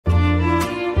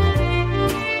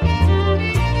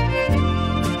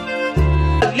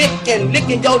chicken,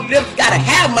 licking your lips, gotta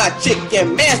have my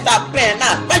chicken. Man, stop playing,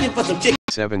 now begging for some chicken.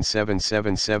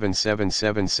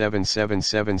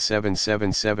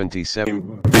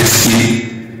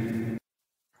 7777777777777.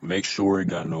 Make sure it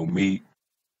got no meat.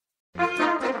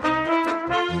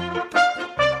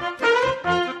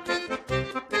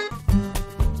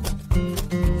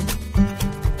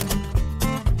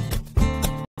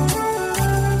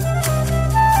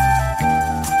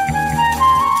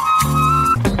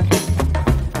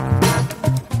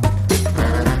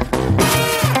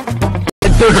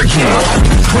 Burger King.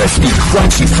 Crispy,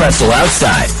 crunchy pretzel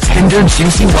outside. Tender,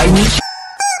 juicy white meat.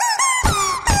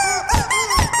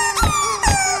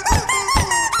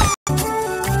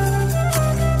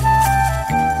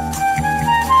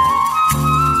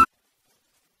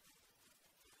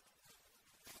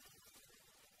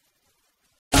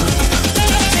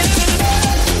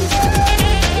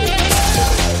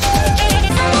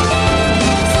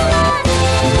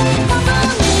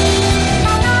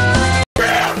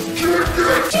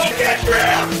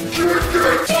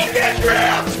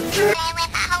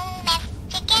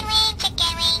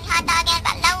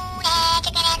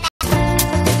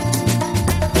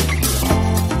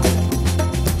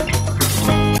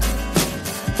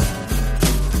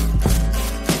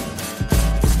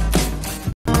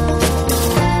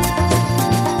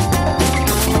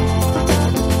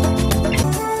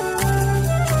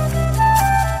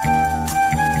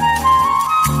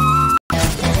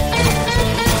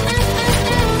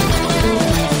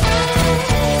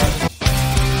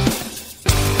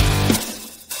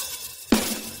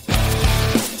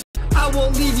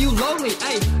 Leave you lonely,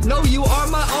 ayy. No, you are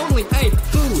my only, ayy.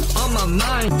 Food on my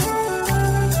mind.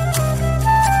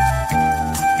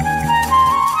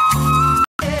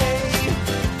 Hey,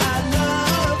 I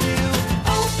love you.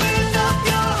 Open up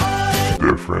your heart.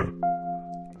 Different.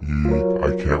 I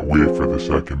can't wait for the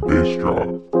second bass drop.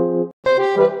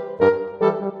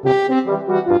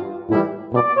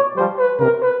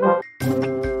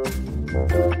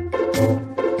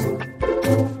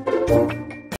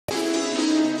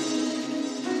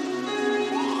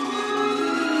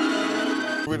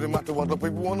 Really matter what the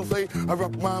people wanna say. I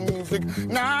rock my music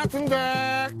night and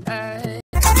day.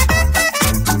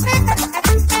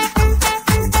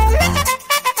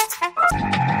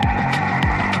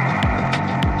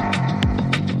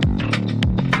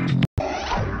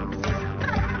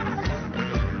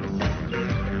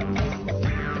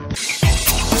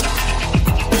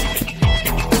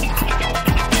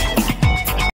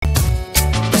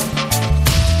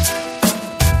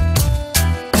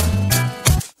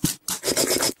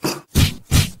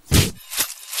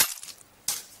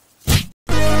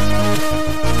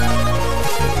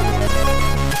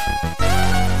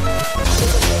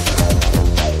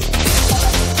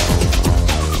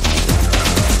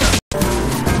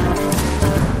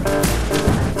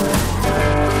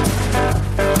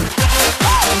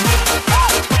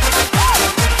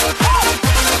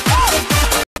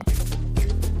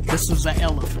 This is an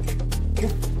elephant.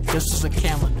 This is a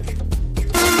calendar.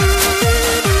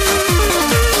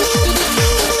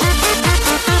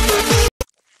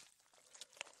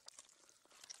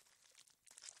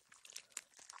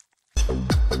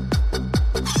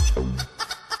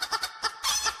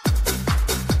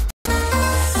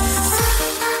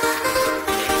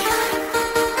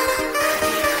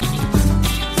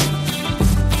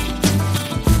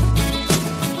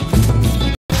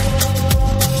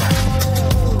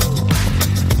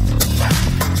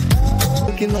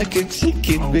 Looking like a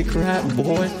chicken, big rat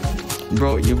boy.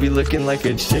 Bro, you be looking like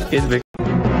a chicken, big.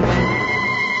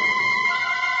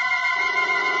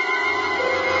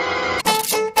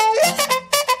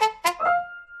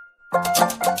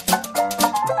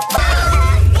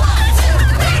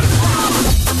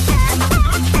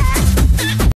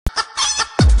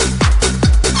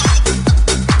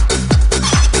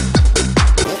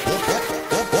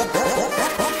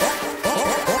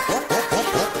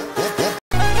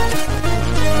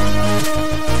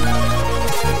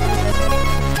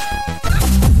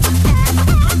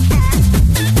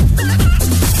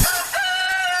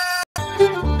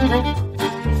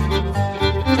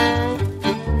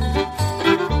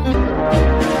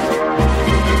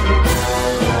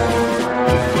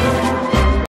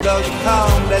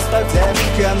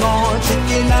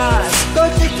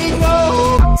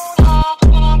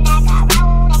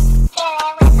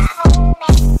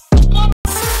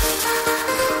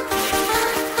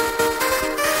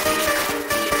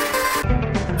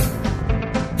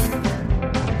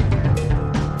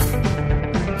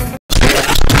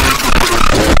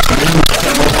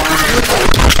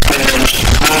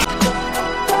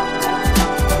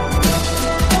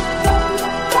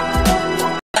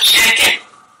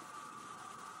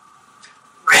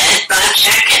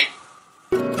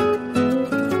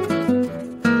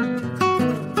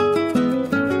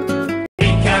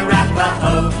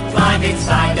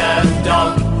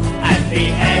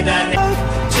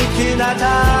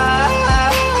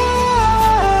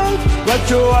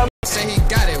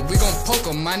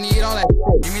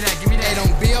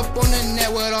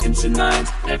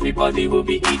 Everybody will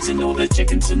be eating all the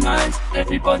chicken tonight.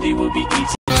 Everybody will be eating.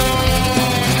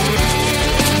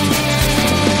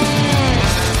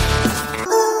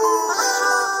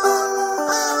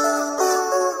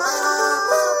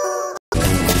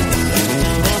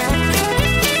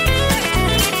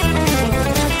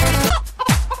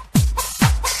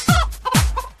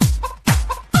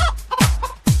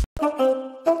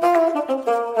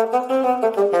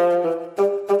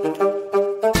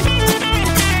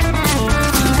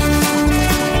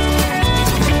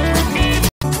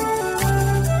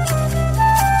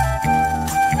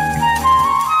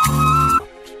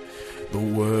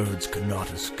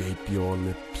 Cannot escape your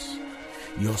lips.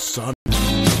 Your son.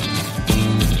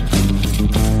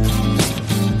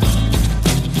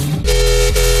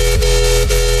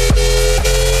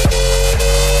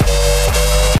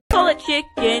 Call it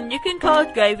chicken, you can call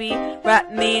it gravy.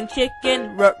 Wrap me in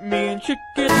chicken, wrap me in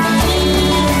chicken.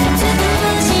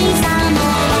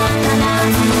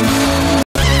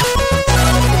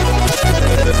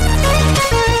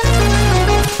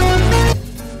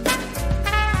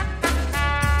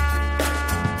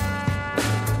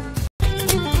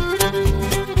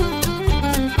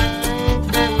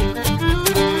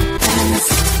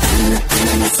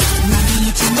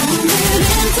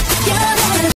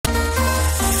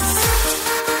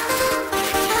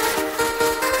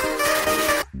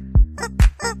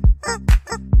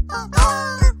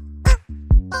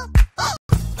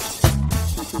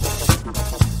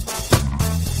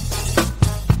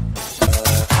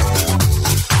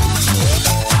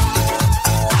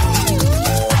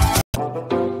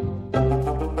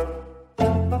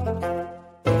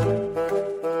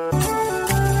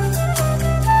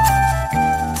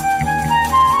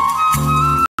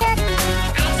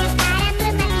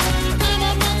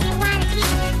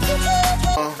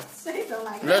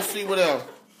 Let's see what else.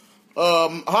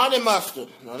 Honey mustard.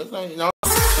 No, this ain't, no.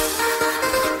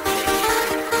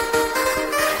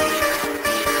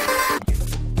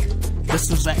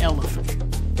 This is an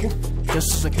elephant.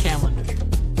 This is a calendar.